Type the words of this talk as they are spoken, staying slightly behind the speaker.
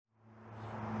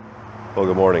Well,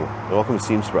 good morning and welcome to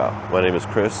Steam Sprout. My name is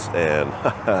Chris and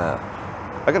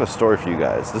I got a story for you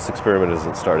guys. This experiment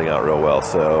isn't starting out real well,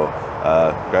 so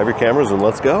grab your cameras and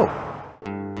let's go.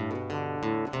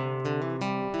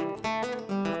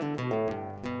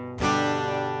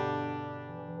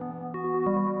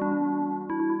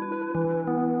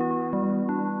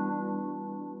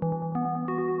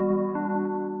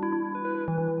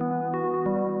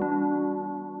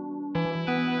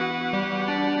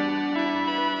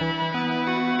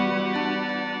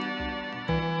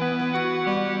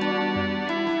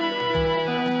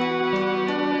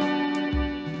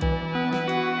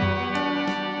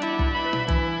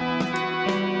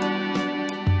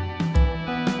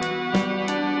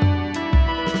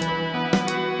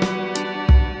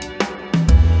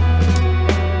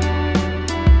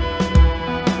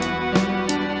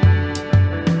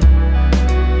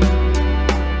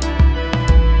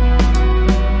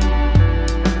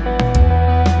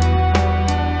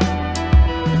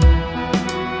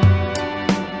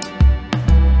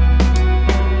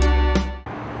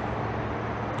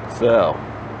 So,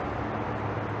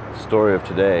 story of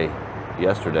today,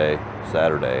 yesterday,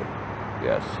 Saturday,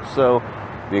 yes. So,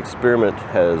 the experiment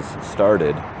has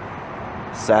started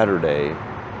Saturday,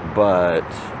 but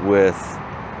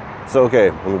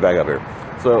okay, let me back up here.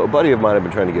 So, a buddy of mine had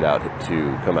been trying to get out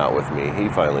to come out with me. He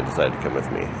finally decided to come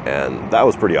with me, and that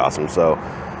was pretty awesome. So,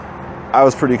 I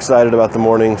was pretty excited about the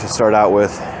morning to start out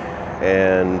with,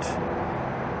 and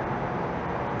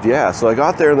yeah, so I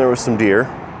got there and there was some deer.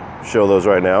 Show those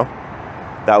right now.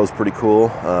 That was pretty cool.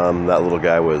 That little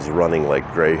guy was running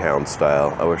like greyhound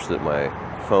style. I wish that my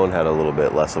phone had a little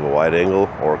bit less of a wide angle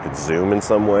or could zoom in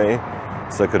some way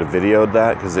so I could have videoed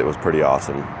that, because it was pretty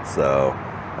awesome. So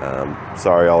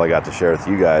sorry, all I got to share with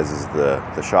you guys is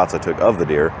the shots I took of the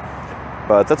deer,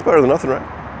 but that's better than nothing,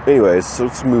 right? Anyways, so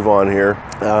let's move on here.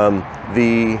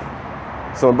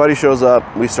 So my buddy shows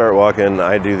up, we start walking,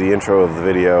 I do the intro of the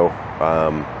video.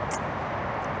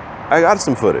 I got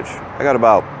some footage. I got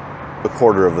about a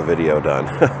quarter of the video done.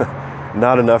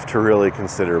 Not enough to really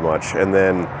consider much. And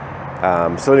then,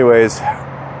 so anyways,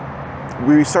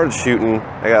 we started shooting.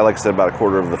 I got, like I said, about a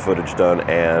quarter of the footage done,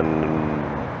 and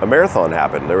a marathon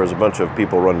happened. There was a bunch of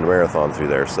people running a marathon through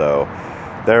there. So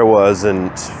there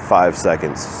wasn't 5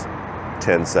 seconds,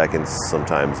 10 seconds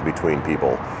sometimes between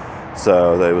people.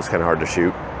 So it was kind of hard to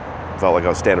shoot. Felt like I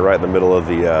was standing right in the middle of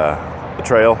the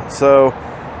trail. So,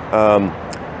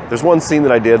 there's one scene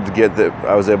that I did get that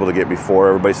I was able to get before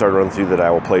everybody started running through that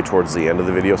I will play towards the end of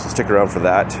the video, so stick around for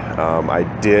that. I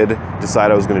did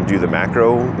decide I was going to do the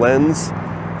macro lens.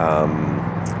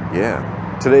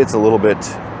 Yeah, today it's a little bit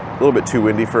too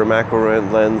windy for a macro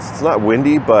lens. It's not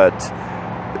windy, but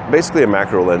basically a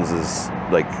macro lens is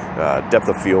like depth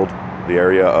of field. The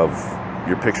area of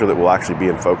your picture that will actually be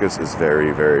in focus is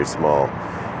very, very small,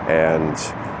 and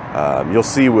you'll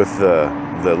see with the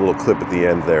little clip at the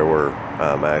end there where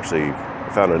I actually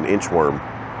found an inchworm,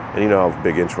 and you know how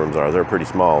big inchworms are. They're pretty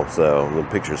small, so the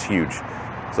picture's huge.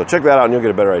 So check that out and you'll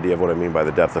get a better idea of what I mean by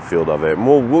the depth of field of it. And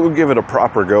we'll give it a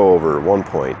proper go over at one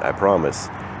point, I promise.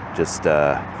 Just,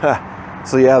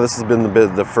 so yeah, this has been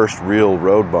the first real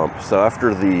road bump. So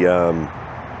after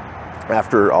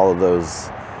after all of those,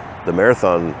 the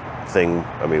marathon thing,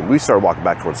 I mean, we started walking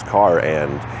back towards the car,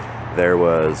 and there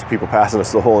was people passing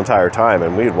us the whole entire time,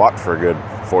 and we had walked for a good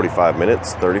 45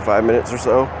 minutes, 35 minutes or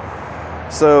so.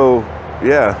 So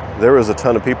yeah, there was a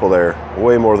ton of people there,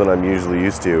 way more than I'm usually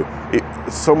used to.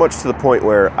 So much to the point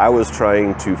where I was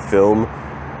trying to film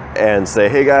and say,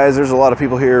 hey guys, there's a lot of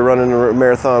people here running a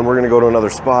marathon, we're gonna go to another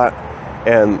spot.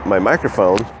 And my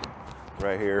microphone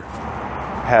right here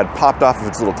had popped off of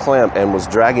its little clamp and was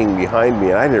dragging behind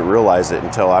me, and I didn't realize it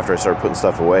until after I started putting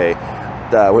stuff away.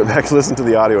 I went back to listen to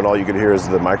the audio, and all you could hear is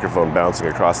the microphone bouncing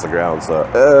across the ground. So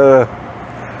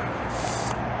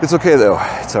it's okay though.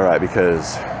 It's all right,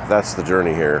 because that's the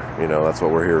journey here. You know, that's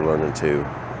what we're here learning to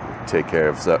take care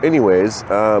of. So anyways,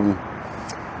 for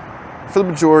the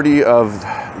majority of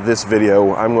this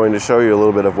video, I'm going to show you a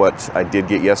little bit of what I did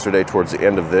get yesterday towards the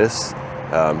end of this,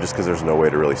 just because there's no way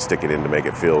to really stick it in to make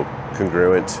it feel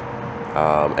congruent.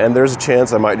 And there's a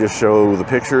chance I might just show the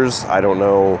pictures. I don't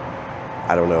know,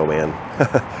 man.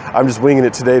 I'm just winging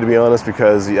it today, to be honest,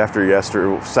 because after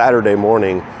Saturday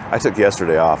morning, I took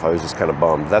yesterday off. I was just kind of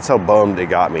bummed. That's how bummed it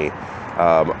got me.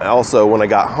 Also, when I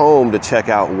got home to check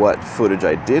out what footage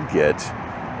I did get,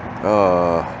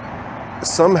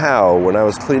 somehow when I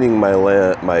was cleaning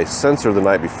my sensor the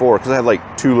night before, because I had like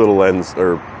two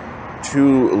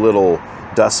little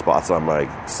dust spots on my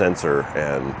sensor,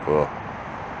 and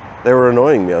they were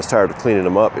annoying me. I was tired of cleaning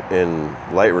them up in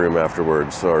Lightroom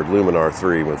afterwards, or Luminar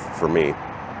 3 for me.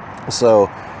 So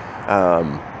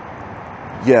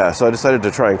Yeah, so I decided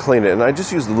to try and clean it, and I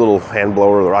just used the little hand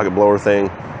blower, the rocket blower thing,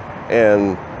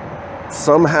 and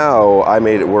somehow I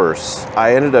made it worse.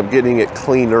 I ended up getting it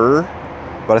cleaner,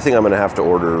 but I think I'm gonna have to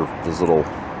order those little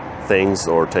things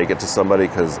or take it to somebody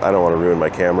because I don't want to ruin my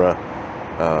camera.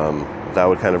 That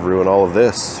would kind of ruin all of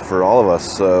this for all of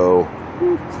us, so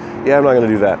yeah, I'm not gonna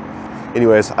do that.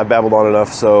 Anyways, I babbled on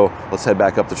enough, so let's head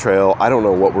back up the trail. I don't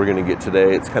know what we're gonna get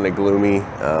today. It's kind of gloomy.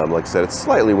 Like I said, it's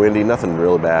slightly windy, nothing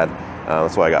really bad.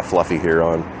 That's why I got Fluffy here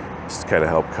on, just to kind of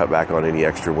help cut back on any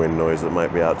extra wind noise that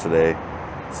might be out today.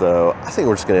 So I think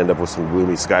we're just gonna end up with some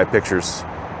gloomy sky pictures.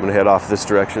 I'm gonna head off this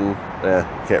direction.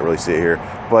 Can't really see it here.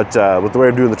 But with the way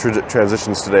I'm doing the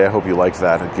transitions today, I hope you liked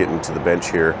that, getting to the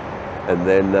bench here. And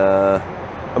then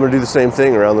I'm gonna do the same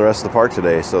thing around the rest of the park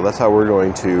today. So that's how we're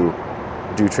going to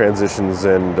do transitions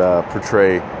and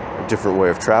portray a different way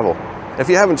of travel. If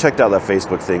you haven't checked out that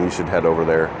Facebook thing, you should head over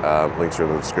there. Links are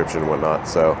in the description and whatnot.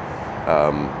 So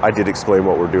I did explain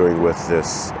what we're doing with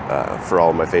this for all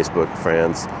of my Facebook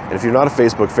fans. And if you're not a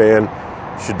Facebook fan,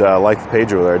 you should like the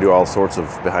page over there. I do all sorts of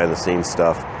behind the scenes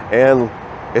stuff. And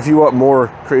if you want more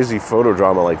crazy photo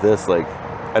drama like this, like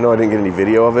I know I didn't get any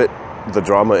video of it, the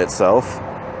drama itself,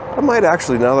 I might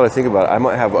actually, now that I think about it, I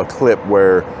might have a clip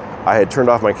where I had turned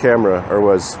off my camera or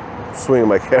was swinging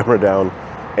my camera down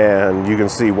and you can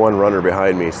see one runner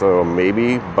behind me. So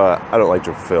maybe, but I don't like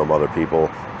to film other people.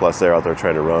 Plus they're out there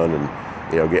trying to run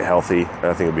and, you know, get healthy. And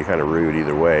I think it'd be kind of rude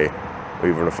either way,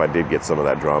 even if I did get some of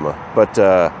that drama. But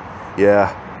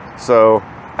yeah, so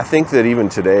I think that even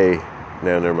today,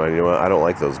 no, never mind. You know what? I don't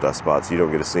like those dust spots. You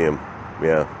don't get to see them.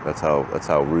 Yeah, that's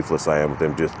how ruthless I am with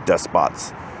them, just dust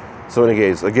spots. So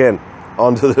anyways, again,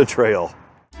 onto the trail.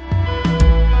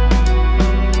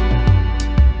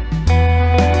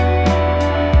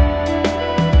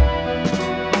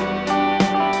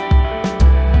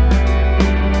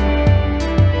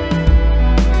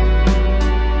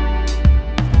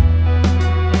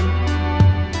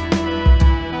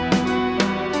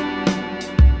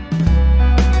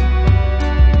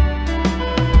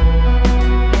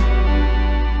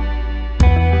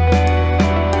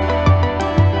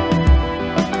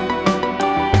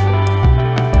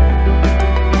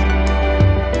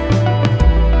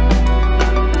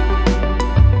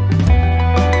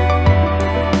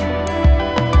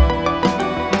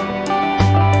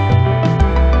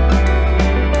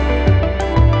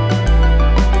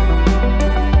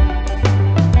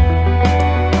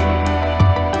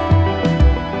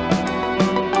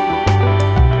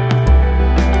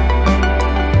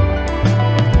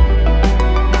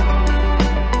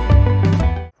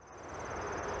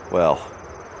 Well,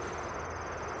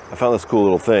 I found this cool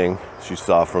little thing, as you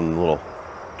saw from the little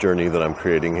journey that I'm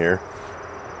creating here.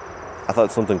 I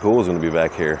thought something cool was going to be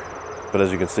back here, but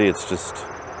as you can see, it's just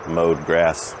mowed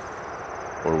grass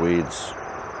or weeds.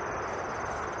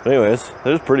 But anyways,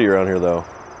 it is pretty around here though.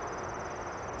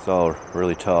 It's all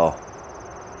really tall.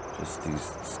 Just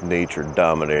these nature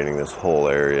dominating this whole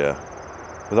area.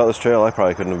 Without this trail, I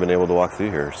probably couldn't have been able to walk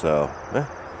through here, so yeah.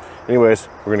 Anyways,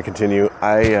 we're gonna continue.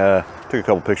 I took a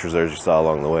couple pictures there as you saw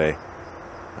along the way.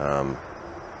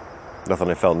 Nothing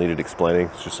I felt needed explaining,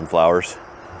 it's just some flowers.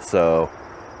 So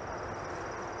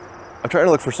I'm trying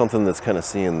to look for something that's kind of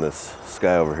seeing this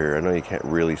sky over here. I know you can't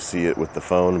really see it with the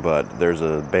phone, but there's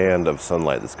a band of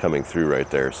sunlight that's coming through right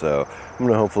there. So I'm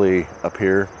gonna hopefully up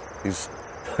here,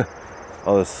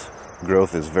 all this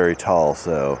growth is very tall,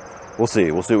 so we'll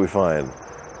see what we find.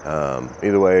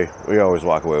 Either way, we always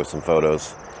walk away with some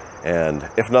photos. And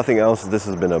if nothing else, this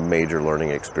has been a major learning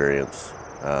experience.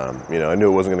 You know, I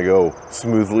knew it wasn't going to go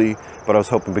smoothly, but I was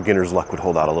hoping beginner's luck would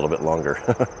hold out a little bit longer.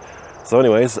 So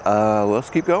anyways, let's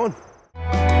keep going.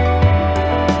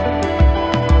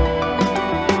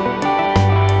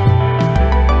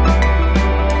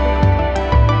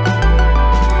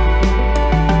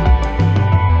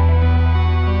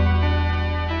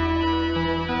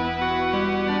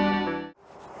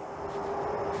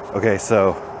 Okay,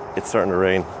 so it's starting to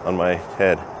rain on my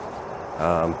head,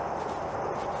 and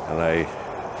I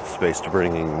spaced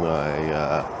bringing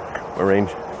my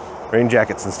rain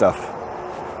jackets and stuff.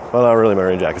 Well, not really my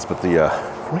rain jackets, but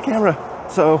my camera.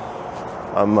 So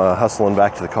I'm hustling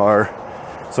back to the car.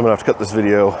 So I'm gonna have to cut this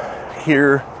video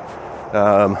here.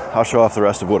 I'll show off the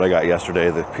rest of what I got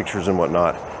yesterday, the pictures and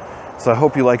whatnot. So I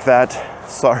hope you like that.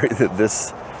 Sorry that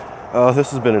this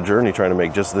has been a journey trying to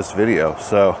make just this video.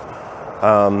 So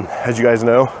as you guys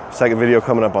know, second video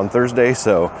coming up on Thursday,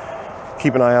 so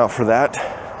keep an eye out for that.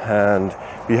 And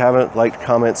if you haven't, liked,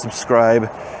 comment, subscribe.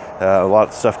 A lot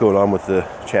of stuff going on with the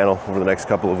channel over the next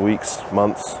couple of weeks,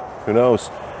 months, who knows.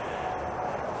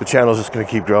 the channel's just going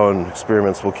to keep growing.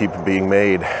 Experiments will keep being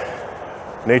made.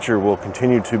 Nature will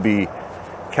continue to be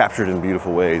captured in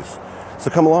beautiful ways. So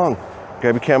come along,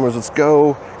 grab your cameras, let's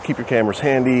go. Keep your cameras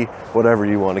handy, whatever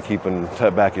you want to keep in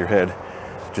the back of your head.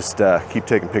 Just keep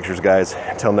taking pictures, guys.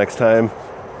 Until next time,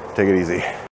 take it easy.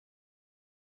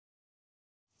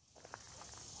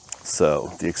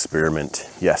 So, the experiment,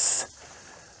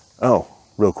 yes. Oh,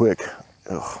 real quick.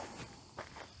 Oh.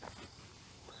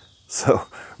 So,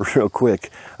 real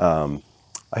quick, I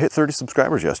hit 30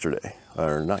 subscribers yesterday.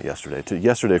 Or not yesterday,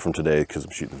 yesterday from today, because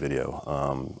I'm shooting the video.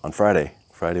 On Friday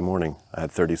morning, I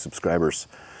had 30 subscribers.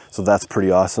 So that's pretty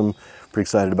awesome. Pretty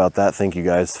excited about that. Thank you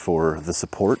guys for the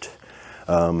support.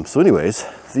 So anyways,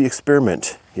 the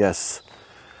experiment, yes.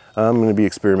 I'm going to be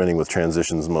experimenting with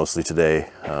transitions mostly today.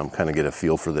 Kind of get a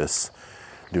feel for this,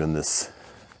 doing this.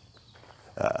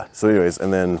 So anyways,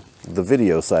 and then the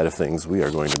video side of things, we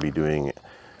are going to be doing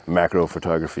macro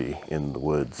photography in the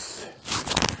woods.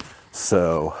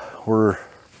 So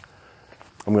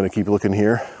I'm going to keep looking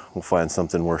here. We'll find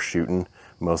something worth shooting.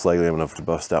 Most likely I'm going to have to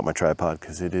bust out my tripod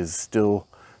because it is still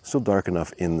dark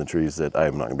enough in the trees that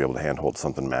I'm not going to be able to handhold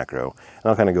something macro. And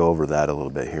I'll kind of go over that a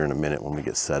little bit here in a minute when we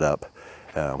get set up,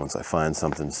 once I find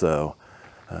something. So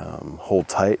hold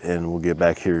tight and we'll get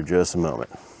back here in just a moment.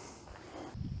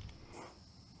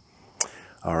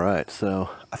 All right, so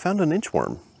I found an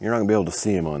inchworm. You're not going to be able to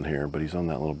see him on here, but he's on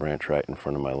that little branch right in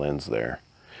front of my lens there.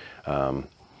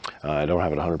 I don't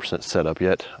have it 100% set up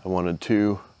yet. I wanted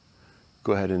to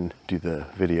go ahead and do the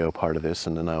video part of this,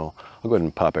 and then I'll go ahead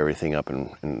and pop everything up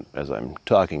and as I'm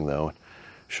talking though,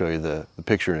 show you the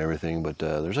picture and everything. But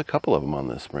there's a couple of them on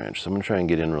this branch, so I'm gonna try and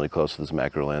get in really close to this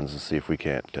macro lens and see if we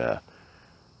can't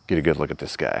get a good look at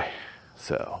this guy.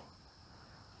 So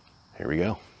here we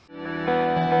go.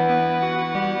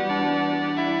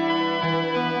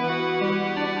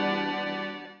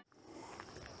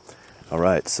 All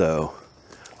right, so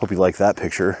hope you like that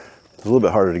picture. It's a little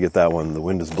bit harder to get that one. The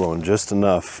wind is blowing just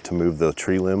enough to move the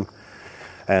tree limb.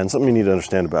 And something you need to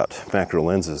understand about macro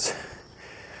lenses,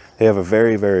 they have a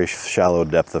very, very shallow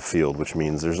depth of field, which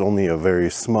means there's only a very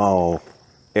small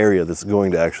area that's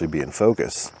going to actually be in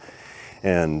focus.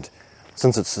 And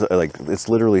since it's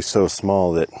literally so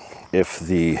small that if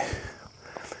the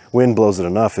wind blows it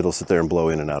enough, it'll sit there and blow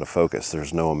in and out of focus.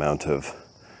 There's no amount of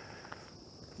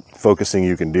focusing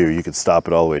you can do. You could stop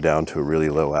it all the way down to a really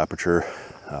low aperture,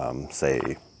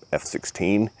 say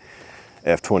f/16,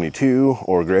 f/22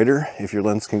 or greater if your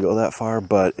lens can go that far,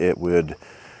 but it'd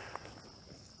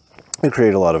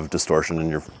create a lot of distortion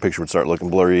and your picture would start looking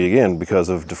blurry again because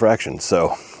of diffraction.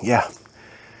 So yeah,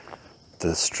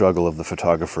 the struggle of the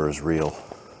photographer is real.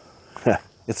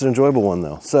 It's an enjoyable one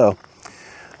though. So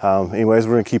anyways,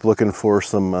 we're gonna keep looking for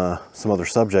some other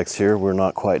subjects here. We're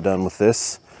not quite done with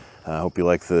this. I hope you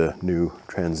like the new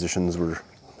transitions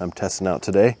I'm testing out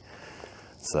today.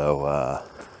 So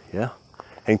yeah,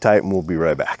 hang tight and we'll be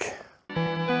right back.